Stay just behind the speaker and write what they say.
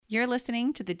You're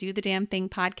listening to the Do the Damn Thing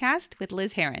podcast with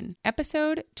Liz Heron,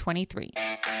 episode 23.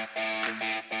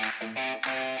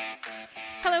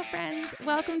 Hello, friends.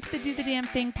 Welcome to the Do the Damn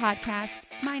Thing podcast.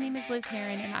 My name is Liz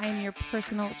Heron, and I am your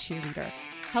personal cheerleader,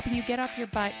 helping you get off your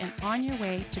butt and on your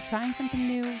way to trying something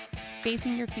new,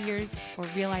 facing your fears, or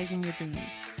realizing your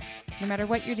dreams. No matter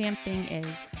what your damn thing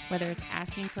is, whether it's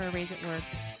asking for a raise at work,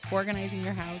 organizing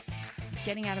your house,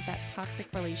 getting out of that toxic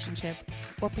relationship,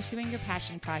 or pursuing your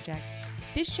passion project,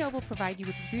 this show will provide you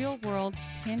with real-world,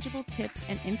 tangible tips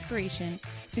and inspiration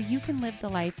so you can live the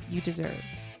life you deserve.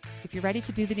 If you're ready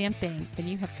to do the damn thing, then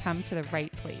you have come to the right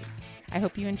place. I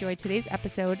hope you enjoyed today's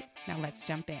episode. Now let's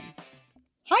jump in.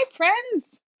 Hi,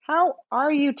 friends. How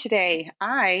are you today?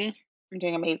 I am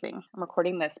doing amazing. I'm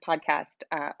recording this podcast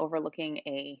overlooking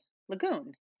a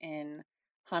lagoon in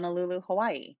Honolulu,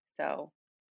 Hawaii. So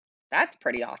that's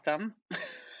pretty awesome.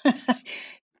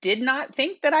 Did not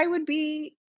think that I would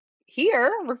be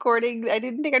here recording. I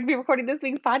didn't think I'd be recording this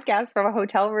week's podcast from a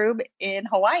hotel room in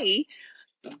Hawaii,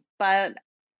 but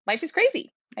life is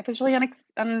crazy. Life is really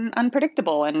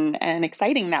unpredictable and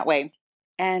exciting that way.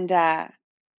 And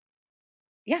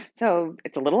so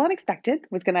it's a little unexpected.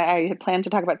 I had planned to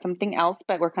talk about something else,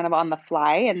 but we're kind of on the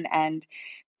fly and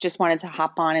just wanted to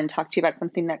hop on and talk to you about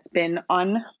something that's been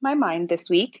on my mind this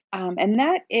week. And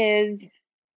that is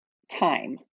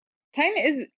time. Time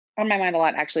is on my mind a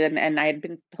lot, actually. And I had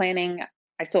been planning,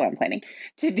 I still am planning,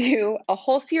 to do a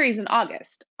whole series in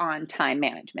August on time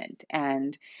management.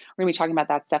 And we're going to be talking about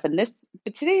that stuff.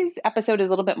 But today's episode is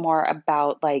a little bit more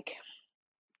about like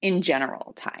in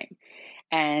general time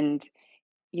and,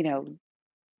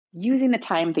 using the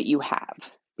time that you have,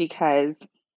 because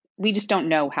we just don't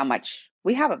know how much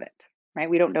we have of it, right?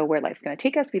 We don't know where life's going to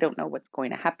take us. We don't know what's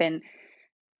going to happen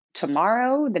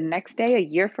tomorrow, the next day, a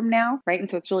year from now, right? And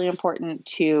so it's really important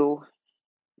to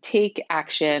take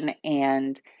action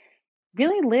and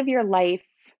really live your life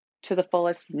to the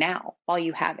fullest now while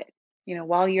you have it,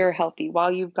 while you're healthy,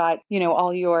 while you've got,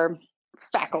 all your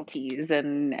faculties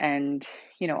and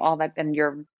all that,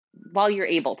 and while you're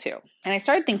able to. And I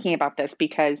started thinking about this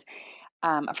because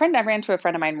I ran into a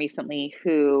friend of mine recently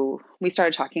who we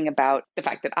started talking about the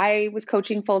fact that I was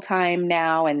coaching full time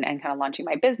now and kind of launching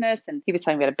my business. And he was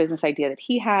telling me about a business idea that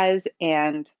he has.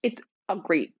 And it's a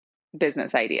great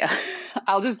business idea.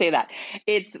 I'll just say that.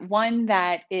 It's one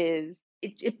that is,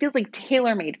 it feels like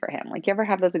tailor-made for him. Like, you ever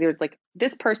have those ideas? It's like,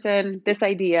 this person, this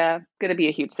idea, going to be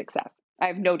a huge success. I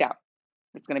have no doubt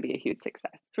it's going to be a huge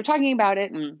success. So we're talking about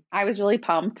it and I was really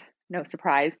pumped. No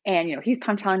surprise. And, he's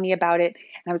pumped telling me about it.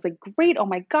 And I was like, great. Oh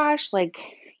my gosh. Like,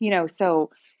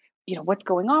 what's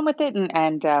going on with it?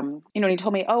 And he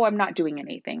told me, oh, I'm not doing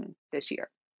anything this year.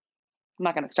 I'm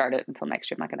not going to start it until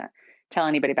next year. I'm not going to tell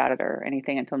anybody about it or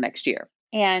anything until next year.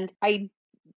 And I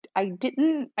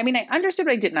understood,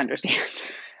 but I didn't understand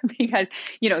because,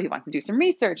 he wants to do some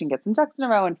research and get some ducks in a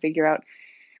row and figure out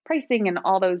pricing and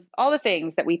all the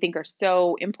things that we think are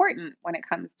so important when it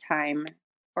comes time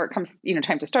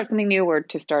to start something new or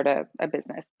to start a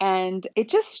business. And it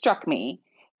just struck me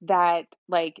that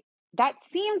that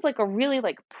seems like a really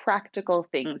practical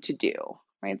thing to do,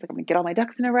 right? It's like, I'm gonna get all my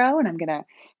ducks in a row and I'm gonna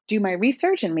do my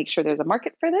research and make sure there's a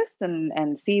market for this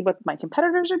and see what my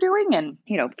competitors are doing and,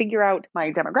 figure out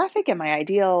my demographic and my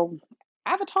ideal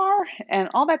avatar and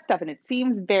all that stuff. And it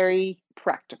seems very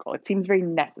practical. It seems very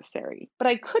necessary, but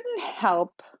I couldn't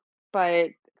help but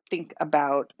think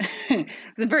about,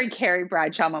 it's a very Carrie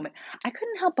Bradshaw moment. I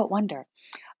couldn't help but wonder,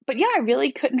 but yeah, I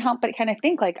really couldn't help but kind of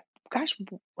think gosh,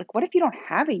 what if you don't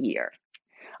have a year?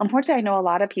 Unfortunately, I know a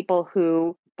lot of people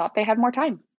who thought they had more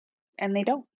time and they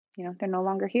don't, they're no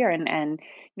longer here and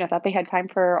thought they had time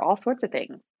for all sorts of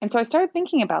things. And so I started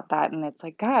thinking about that and it's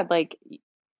like, God,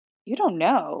 you don't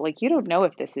know, you don't know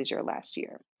if this is your last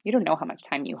year. You don't know how much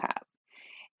time you have.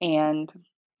 And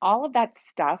all of that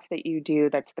stuff that you do,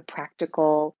 that's the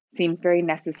practical, seems very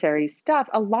necessary stuff.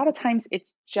 A lot of times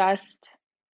it's just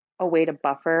a way to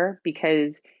buffer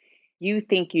because you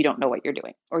think you don't know what you're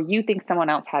doing, or you think someone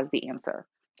else has the answer,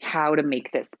 how to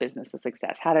make this business a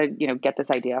success, how to, get this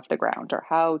idea off the ground, or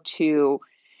how to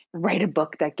write a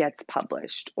book that gets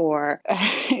published, or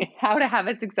how to have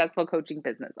a successful coaching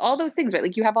business, all those things,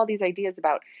 right? You have all these ideas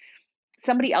about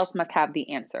somebody else must have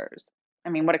the answers. I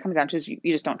mean, what it comes down to is you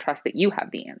just don't trust that you have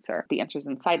the answer. The answer's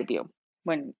inside of you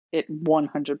when it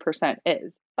 100%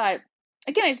 is. But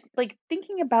again, I just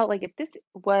thinking about if this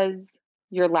was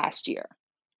your last year,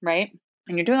 right?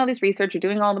 And you're doing all this research, you're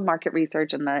doing all the market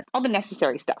research and all the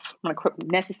necessary stuff. I'm going to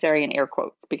quote necessary in air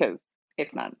quotes because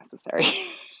it's not necessary.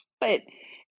 But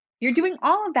you're doing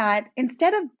all of that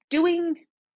instead of doing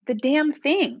the damn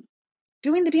thing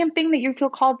that you feel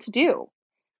called to do.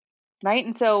 right?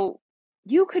 And so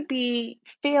you could be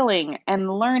failing and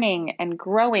learning and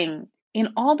growing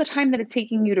in all the time that it's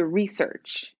taking you to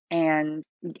research and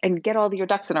get all your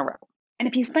ducks in a row. And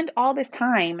if you spend all this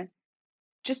time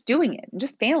just doing it,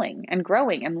 just failing and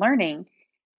growing and learning,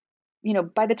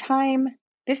 by the time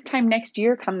this time next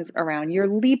year comes around, you're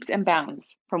leaps and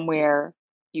bounds from where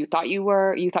you thought you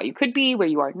thought you could be, where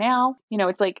you are now.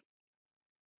 It's like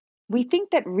we think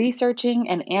that researching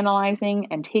and analyzing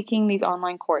and taking these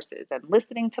online courses and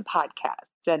listening to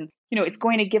podcasts and, it's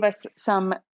going to give us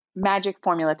some magic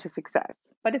formula to success,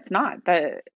 but it's not.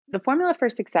 The formula for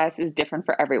success is different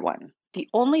for everyone. The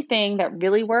only thing that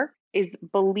really works is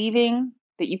believing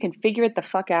that you can figure it the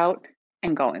fuck out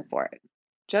and going for it.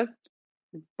 Just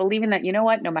believing that,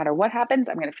 what, no matter what happens,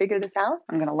 I'm going to figure this out.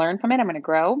 I'm going to learn from it. I'm going to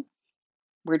grow.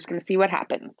 We're just going to see what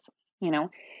happens,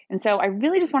 And so I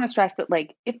really just want to stress that,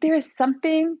 like, if there is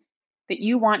something that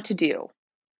you want to do,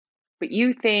 but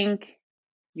you think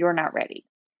you're not ready,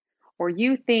 or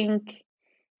you think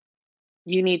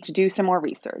you need to do some more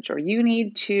research, or you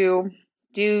need to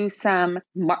do some,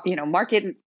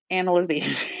 market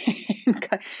analysis,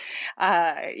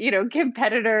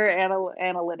 competitor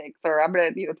analytics, or I'm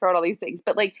going to throw out all these things,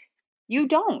 but like, you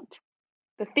don't.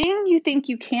 The thing you think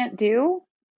you can't do,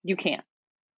 you can't.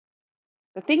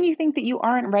 The thing you think that you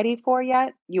aren't ready for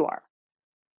yet, you are.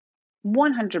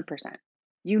 100%.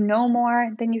 You know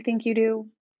more than you think you do.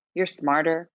 You're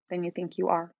smarter than you think you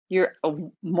are. You're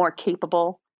more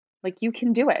capable. Like, you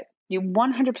can do it. You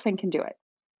 100% can do it.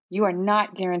 You are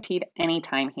not guaranteed any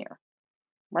time here.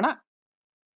 We're not.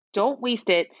 Don't waste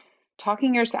it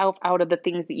talking yourself out of the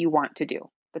things that you want to do,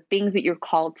 the things that you're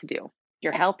called to do.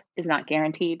 Your health is not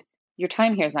guaranteed. Your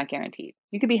time here is not guaranteed.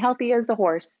 You could be healthy as a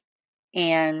horse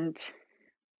and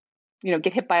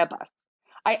get hit by a bus.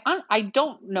 I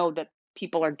don't know that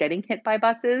people are getting hit by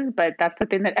buses, but that's the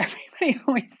thing that everybody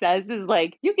always says is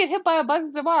like, you get hit by a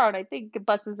bus tomorrow. And I think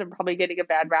buses are probably getting a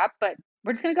bad rap, but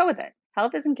we're just going to go with it.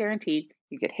 Health isn't guaranteed.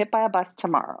 You get hit by a bus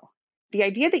tomorrow. The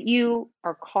idea that you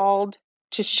are called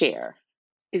to share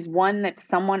is one that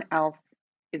someone else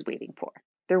is waiting for.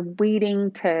 They're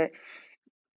waiting to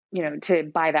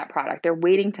buy that product. They're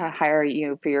waiting to hire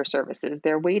you for your services.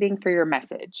 They're waiting for your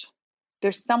message.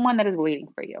 There's someone that is waiting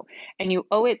for you, and you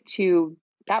owe it to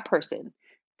that person,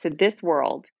 to this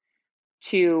world,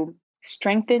 to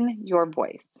strengthen your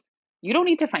voice. You don't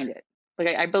need to find it.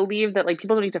 Like, I believe that, like,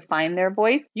 people don't need to find their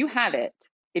voice. You have it.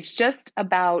 It's just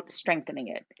about strengthening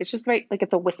it. It's just like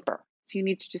it's a whisper. So you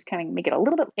need to just kind of make it a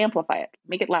little bit, amplify it,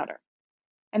 make it louder.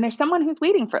 And there's someone who's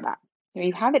waiting for that.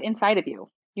 You have it inside of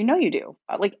you. You do.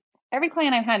 Like, every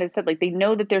client I've had has said, like, they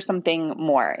know that there's something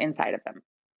more inside of them.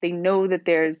 They know that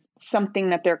there's something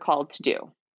that they're called to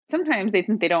do. Sometimes they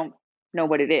think they don't know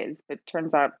what it is, but it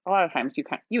turns out a lot of times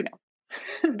you know.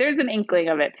 There's an inkling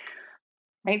of it,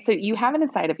 right? So you have it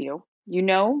inside of you. You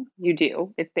know you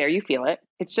do. It's there. You feel it.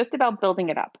 It's just about building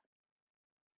it up.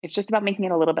 It's just about making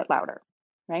it a little bit louder,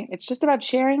 right? It's just about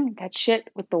sharing that shit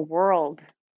with the world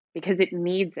because it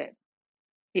needs it.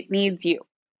 It needs you.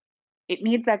 It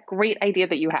needs that great idea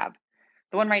that you have.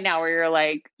 The one right now where you're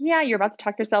like, yeah, you're about to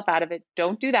talk yourself out of it.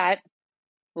 Don't do that.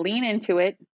 Lean into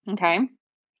it. Okay.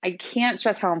 I can't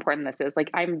stress how important this is. Like,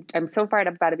 I'm so fired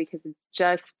up about it because it's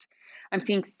just, I'm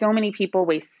seeing so many people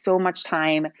waste so much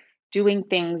time doing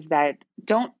things that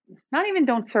not even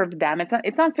don't serve them.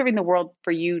 It's not serving the world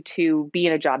for you to be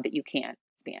in a job that you can't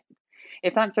stand.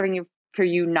 It's not serving you for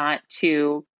you not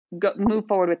to move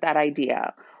forward with that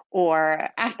idea, or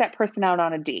ask that person out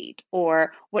on a date,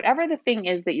 or whatever the thing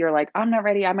is that you're like, I'm not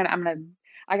ready. I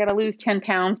got to lose 10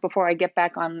 pounds before I get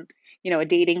back on, a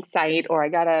dating site, or I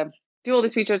got to do all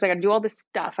this research. I got to do all this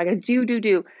stuff. I got to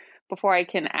do before I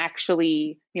can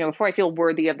actually, before I feel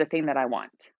worthy of the thing that I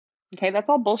want. Okay. That's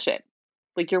all bullshit.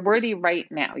 Like, you're worthy right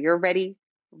now. You're ready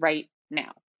right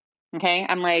now. Okay.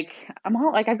 I'm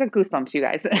all like, I've got goosebumps, you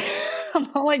guys. I'm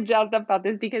all like jazzed up about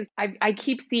this because I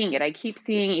keep seeing it. I keep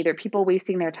seeing either people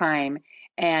wasting their time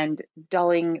and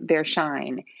dulling their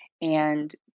shine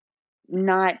and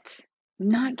not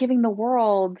giving the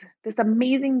world this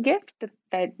amazing gift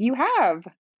that you have.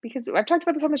 Because I've talked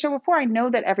about this on the show before. I know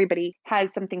that everybody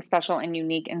has something special and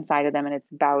unique inside of them, and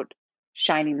it's about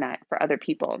shining that for other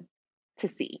people to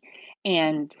see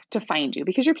and to find you,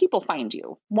 because your people find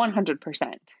you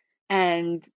 100%.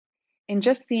 And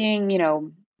just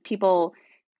seeing, people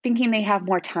thinking they have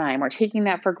more time or taking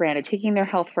that for granted, taking their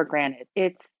health for granted.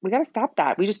 We got to stop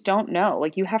that. We just don't know.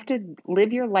 Like, you have to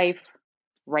live your life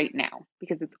right now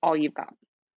because it's all you've got.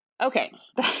 Okay.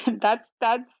 That's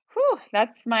Whew,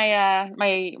 that's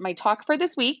my talk for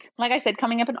this week. Like I said,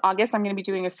 coming up in August, I'm going to be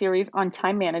doing a series on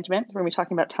time management. We're going to be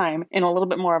talking about time in a little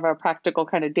bit more of a practical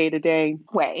kind of day-to-day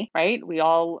way, right? We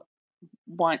all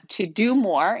want to do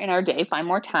more in our day, find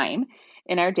more time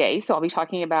in our day. So I'll be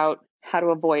talking about how to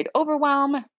avoid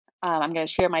overwhelm. I'm going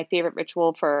to share my favorite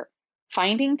ritual for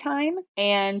finding time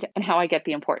and how I get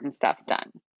the important stuff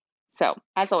done. So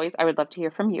as always, I would love to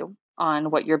hear from you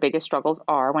on what your biggest struggles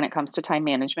are when it comes to time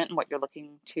management and what you're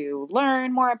looking to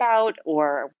learn more about,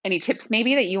 or any tips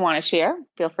maybe that you want to share.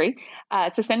 Feel free.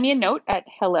 So send me a note at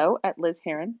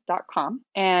hello@lizherron.com.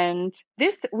 And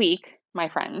this week, my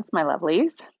friends, my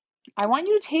lovelies, I want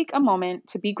you to take a moment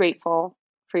to be grateful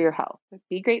for your health.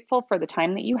 Be grateful for the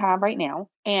time that you have right now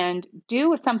and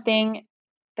do something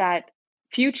that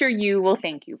future you will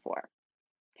thank you for.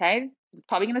 Okay? It's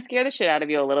probably going to scare the shit out of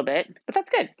you a little bit, but that's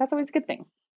good. That's always a good thing,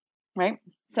 right?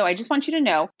 So I just want you to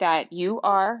know that you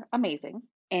are amazing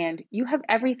and you have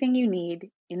everything you need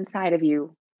inside of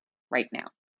you right now.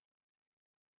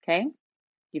 Okay?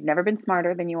 You've never been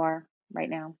smarter than you are right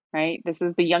now, right? This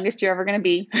is the youngest you're ever going to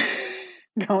be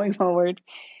going forward.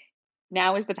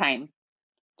 Now is the time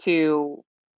to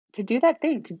do that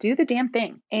thing, to do the damn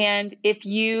thing. And if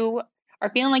you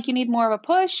are feeling like you need more of a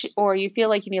push, or you feel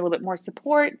like you need a little bit more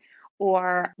support,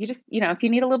 or you just, if you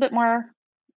need a little bit more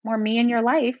me in your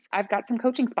life, I've got some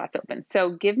coaching spots open.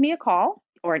 So give me a call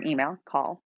or an email.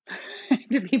 Call.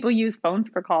 Do people use phones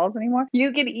for calls anymore?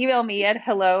 You can email me at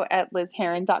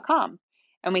hello@lizherron.com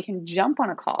and we can jump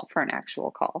on a call for an actual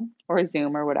call or a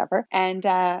Zoom or whatever. And,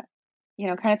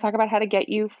 kind of talk about how to get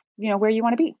you, where you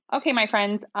want to be. Okay, my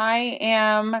friends, I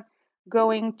am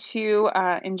going to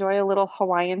enjoy a little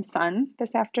Hawaiian sun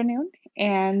this afternoon,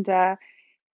 and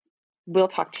we'll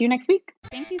talk to you next week.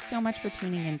 Thank you so much for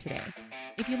tuning in today.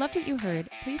 If you loved what you heard,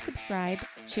 please subscribe,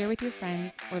 share with your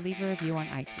friends, or leave a review on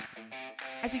iTunes.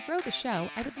 As we grow the show,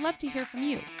 I would love to hear from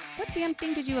you. What damn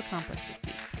thing did you accomplish this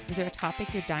week? Is there a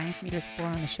topic you're dying for me to explore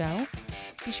on the show?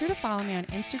 Be sure to follow me on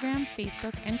Instagram,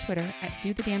 Facebook, and Twitter at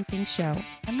Do the Damn Thing Show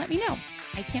and let me know.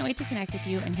 I can't wait to connect with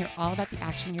you and hear all about the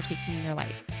action you're taking in your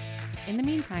life. In the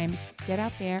meantime, get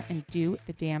out there and do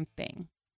the damn thing.